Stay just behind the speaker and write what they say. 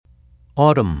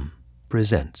Autumn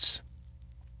presents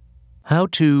How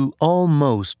to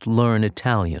Almost Learn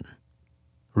Italian,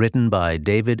 written by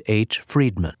David H.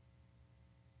 Freedman.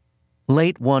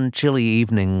 Late one chilly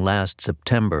evening last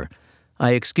September,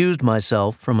 I excused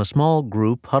myself from a small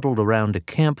group huddled around a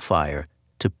campfire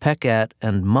to peck at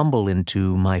and mumble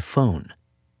into my phone.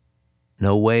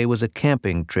 No way was a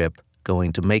camping trip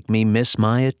going to make me miss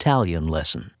my Italian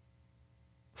lesson.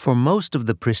 For most of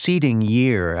the preceding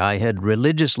year, I had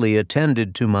religiously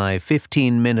attended to my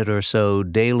 15-minute or so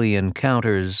daily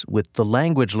encounters with the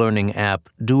language learning app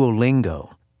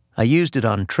Duolingo. I used it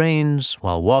on trains,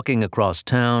 while walking across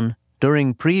town,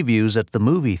 during previews at the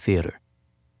movie theater.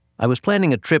 I was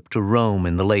planning a trip to Rome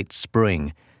in the late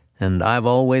spring, and I've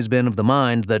always been of the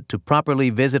mind that to properly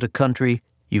visit a country,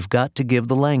 you've got to give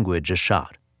the language a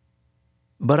shot.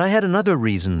 But I had another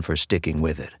reason for sticking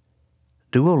with it.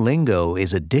 Duolingo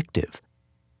is addictive.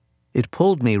 It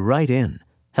pulled me right in,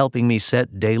 helping me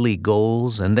set daily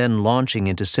goals and then launching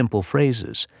into simple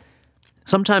phrases.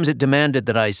 Sometimes it demanded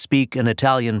that I speak an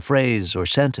Italian phrase or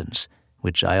sentence,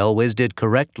 which I always did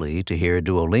correctly to hear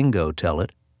Duolingo tell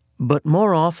it. But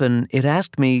more often, it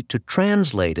asked me to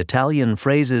translate Italian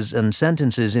phrases and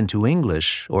sentences into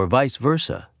English or vice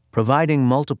versa, providing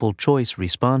multiple choice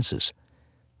responses.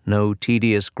 No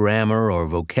tedious grammar or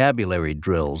vocabulary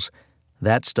drills.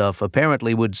 That stuff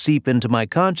apparently would seep into my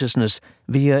consciousness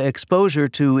via exposure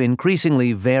to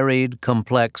increasingly varied,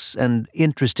 complex, and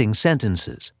interesting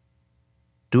sentences.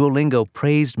 Duolingo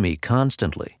praised me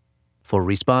constantly for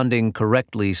responding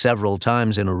correctly several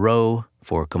times in a row,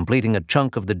 for completing a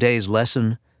chunk of the day's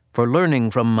lesson, for learning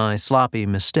from my sloppy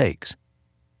mistakes.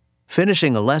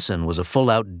 Finishing a lesson was a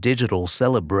full-out digital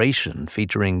celebration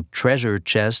featuring treasure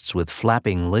chests with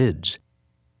flapping lids.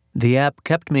 The app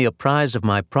kept me apprised of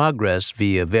my progress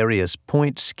via various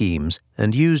point schemes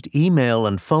and used email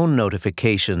and phone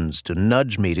notifications to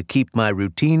nudge me to keep my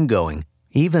routine going,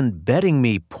 even betting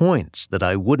me points that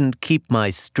I wouldn't keep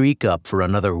my streak up for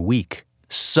another week.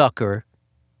 Sucker!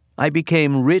 I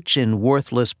became rich in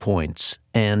worthless points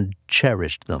and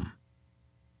cherished them.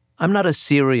 I'm not a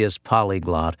serious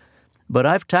polyglot, but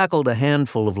I've tackled a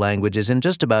handful of languages in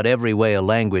just about every way a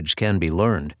language can be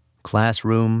learned.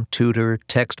 Classroom, tutor,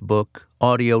 textbook,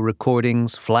 audio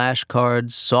recordings,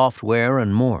 flashcards, software,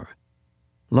 and more.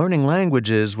 Learning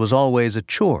languages was always a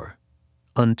chore,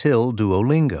 until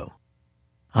Duolingo.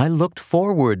 I looked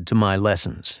forward to my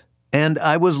lessons, and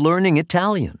I was learning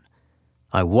Italian.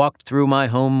 I walked through my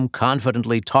home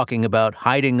confidently talking about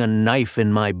hiding a knife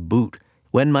in my boot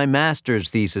when my master's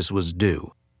thesis was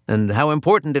due, and how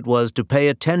important it was to pay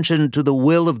attention to the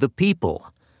will of the people.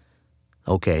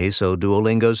 Okay, so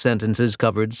Duolingo's sentences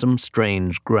covered some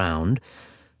strange ground,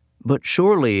 but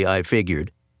surely, I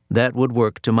figured, that would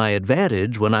work to my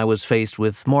advantage when I was faced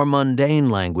with more mundane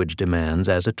language demands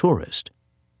as a tourist.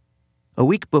 A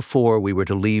week before we were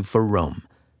to leave for Rome,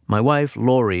 my wife,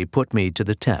 Lori, put me to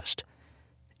the test.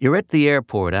 "You're at the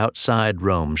airport outside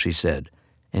Rome," she said,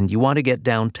 "and you want to get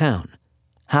downtown.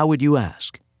 How would you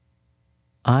ask?"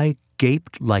 I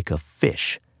gaped like a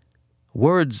fish.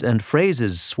 Words and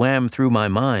phrases swam through my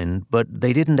mind, but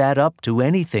they didn't add up to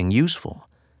anything useful.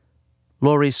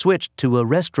 Lori switched to a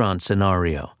restaurant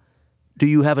scenario. "Do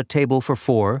you have a table for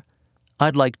 4?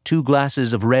 I'd like 2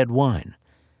 glasses of red wine."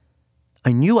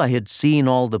 I knew I had seen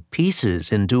all the pieces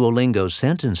in Duolingo's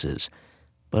sentences,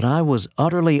 but I was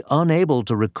utterly unable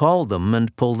to recall them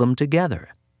and pull them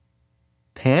together.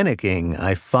 Panicking,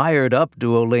 I fired up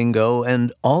Duolingo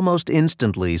and almost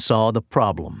instantly saw the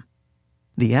problem.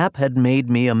 The app had made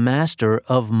me a master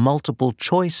of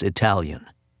multiple-choice Italian.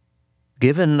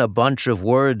 Given a bunch of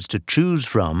words to choose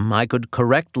from, I could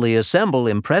correctly assemble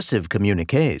impressive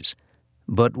communiques.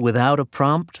 But without a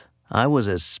prompt, I was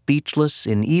as speechless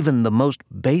in even the most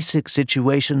basic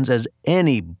situations as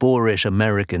any boorish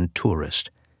American tourist.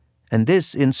 And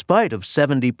this in spite of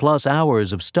 70-plus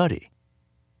hours of study.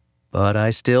 But I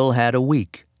still had a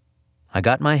week. I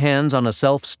got my hands on a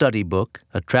self-study book,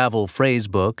 a travel phrase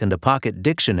book, and a pocket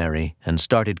dictionary, and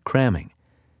started cramming.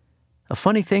 A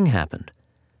funny thing happened.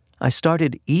 I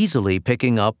started easily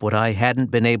picking up what I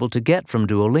hadn't been able to get from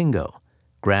Duolingo: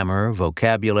 grammar,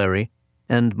 vocabulary,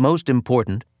 and, most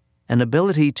important, an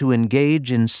ability to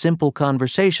engage in simple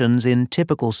conversations in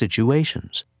typical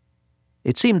situations.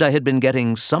 It seemed I had been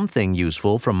getting something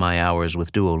useful from my hours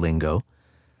with Duolingo.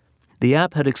 The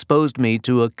app had exposed me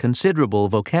to a considerable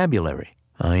vocabulary.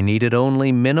 I needed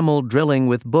only minimal drilling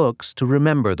with books to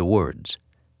remember the words.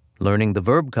 Learning the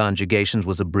verb conjugations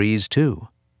was a breeze, too.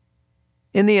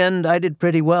 In the end, I did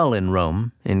pretty well in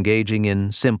Rome, engaging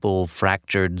in simple,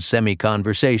 fractured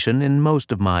semi-conversation in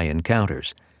most of my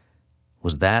encounters.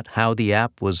 Was that how the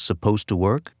app was supposed to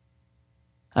work?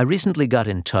 I recently got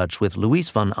in touch with Luis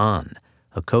van Aan,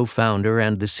 a co-founder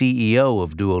and the CEO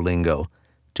of Duolingo,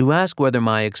 to ask whether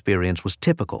my experience was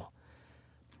typical.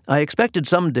 I expected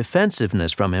some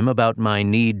defensiveness from him about my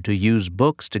need to use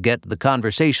books to get the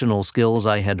conversational skills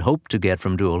I had hoped to get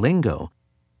from Duolingo.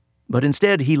 But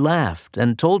instead he laughed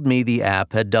and told me the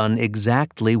app had done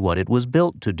exactly what it was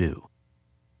built to do.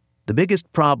 The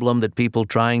biggest problem that people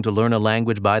trying to learn a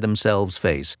language by themselves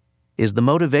face is the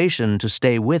motivation to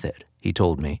stay with it, he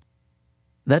told me.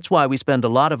 That's why we spend a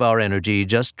lot of our energy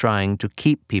just trying to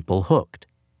keep people hooked.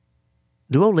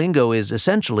 Duolingo is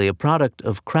essentially a product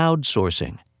of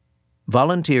crowdsourcing.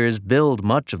 Volunteers build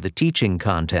much of the teaching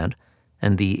content,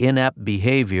 and the in-app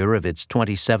behavior of its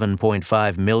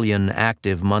 27.5 million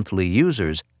active monthly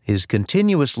users is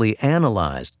continuously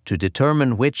analyzed to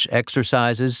determine which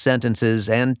exercises, sentences,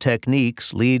 and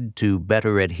techniques lead to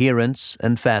better adherence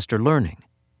and faster learning.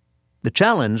 The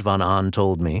challenge, Van Aan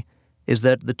told me, is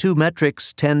that the two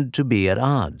metrics tend to be at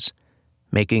odds.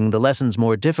 Making the lessons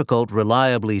more difficult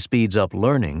reliably speeds up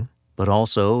learning, but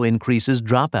also increases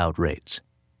dropout rates.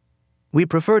 We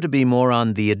prefer to be more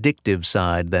on the addictive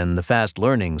side than the fast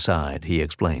learning side, he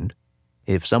explained.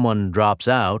 If someone drops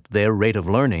out, their rate of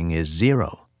learning is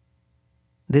 0.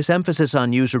 This emphasis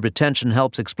on user retention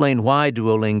helps explain why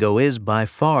Duolingo is by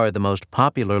far the most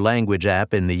popular language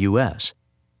app in the U.S.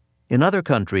 In other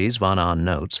countries, Van Aan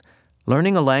notes,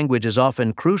 learning a language is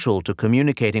often crucial to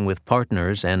communicating with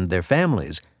partners and their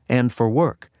families, and for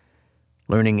work.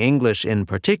 Learning English in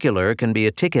particular can be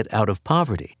a ticket out of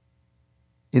poverty.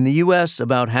 In the U.S.,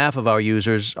 about half of our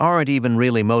users aren't even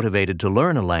really motivated to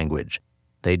learn a language.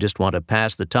 They just want to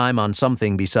pass the time on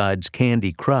something besides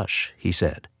Candy Crush, he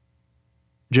said.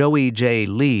 Joey J.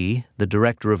 Lee, the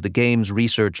director of the Games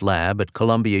Research Lab at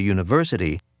Columbia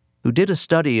University, who did a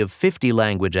study of 50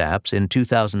 language apps in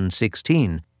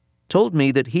 2016, told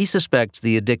me that he suspects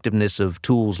the addictiveness of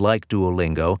tools like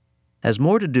Duolingo has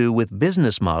more to do with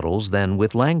business models than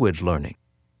with language learning.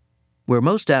 Where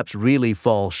most apps really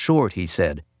fall short, he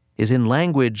said, is in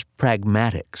language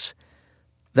pragmatics.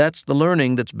 That's the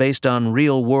learning that's based on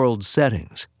real-world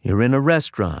settings. You're in a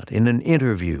restaurant, in an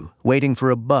interview, waiting for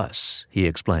a bus, he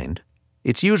explained.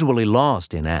 It's usually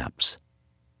lost in apps.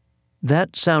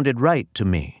 That sounded right to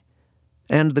me.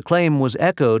 And the claim was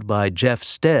echoed by Jeff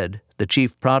Stead, the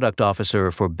chief product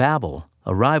officer for Babbel,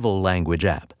 a rival language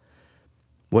app.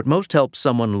 What most helps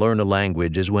someone learn a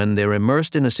language is when they're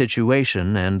immersed in a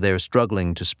situation and they're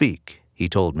struggling to speak, he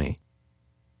told me.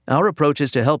 Our approach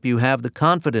is to help you have the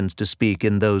confidence to speak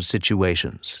in those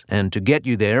situations and to get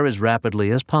you there as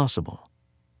rapidly as possible.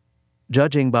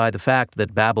 Judging by the fact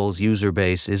that Babbel's user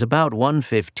base is about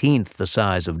 1/15 the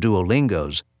size of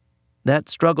Duolingo's, that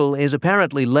struggle is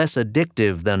apparently less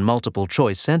addictive than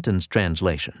multiple-choice sentence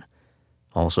translation.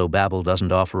 Also, Babbel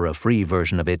doesn't offer a free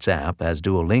version of its app, as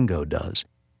Duolingo does.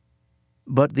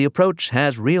 But the approach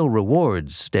has real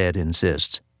rewards, Stead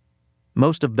insists.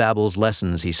 Most of Babbel's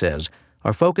lessons, he says,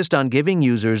 are focused on giving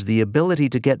users the ability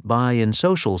to get by in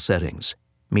social settings,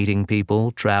 meeting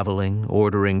people, traveling,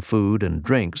 ordering food and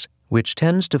drinks, which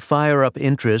tends to fire up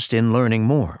interest in learning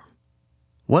more.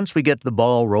 Once we get the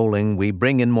ball rolling, we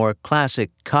bring in more classic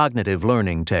cognitive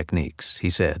learning techniques, he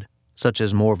said, such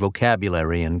as more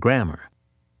vocabulary and grammar.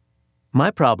 My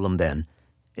problem, then,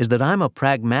 is that I'm a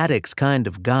pragmatics kind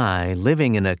of guy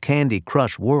living in a Candy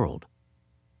Crush world.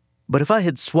 But if I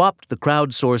had swapped the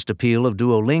crowdsourced appeal of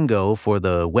Duolingo for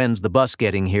the when's the bus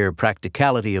getting here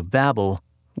practicality of Babbel,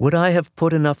 would I have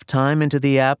put enough time into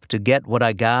the app to get what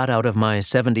I got out of my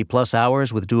 70-plus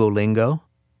hours with Duolingo?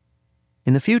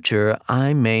 In the future,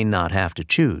 I may not have to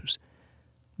choose.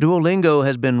 Duolingo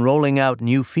has been rolling out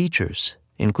new features,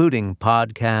 including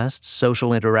podcasts,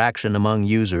 social interaction among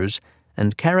users,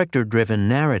 and character-driven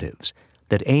narratives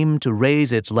that aim to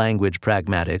raise its language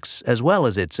pragmatics as well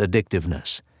as its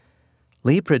addictiveness.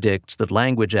 Lee predicts that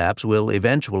language apps will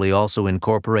eventually also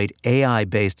incorporate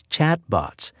AI-based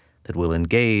chatbots that will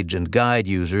engage and guide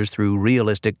users through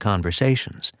realistic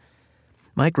conversations.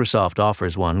 Microsoft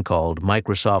offers one called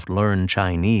Microsoft Learn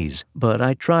Chinese, but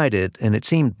I tried it and it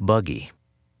seemed buggy.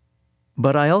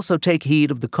 But I also take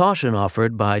heed of the caution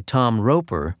offered by Tom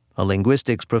Roper, a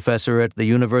linguistics professor at the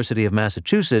University of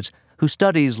Massachusetts who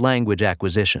studies language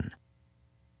acquisition.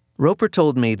 Roper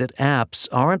told me that apps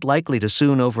aren't likely to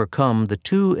soon overcome the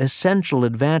two essential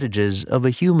advantages of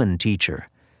a human teacher: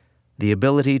 the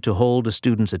ability to hold a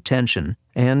student's attention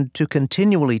and to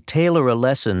continually tailor a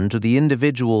lesson to the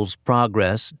individual's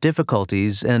progress,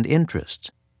 difficulties, and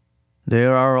interests.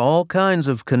 There are all kinds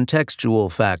of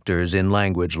contextual factors in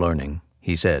language learning,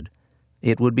 he said.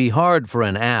 It would be hard for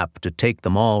an app to take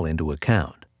them all into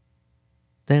account.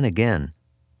 Then again,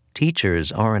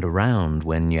 teachers aren't around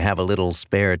when you have a little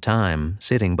spare time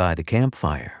sitting by the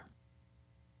campfire.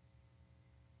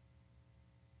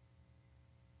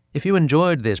 If you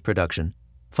enjoyed this production,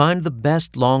 find the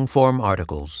best long-form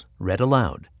articles read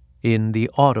aloud in the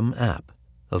Autumn app,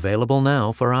 available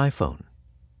now for iPhone.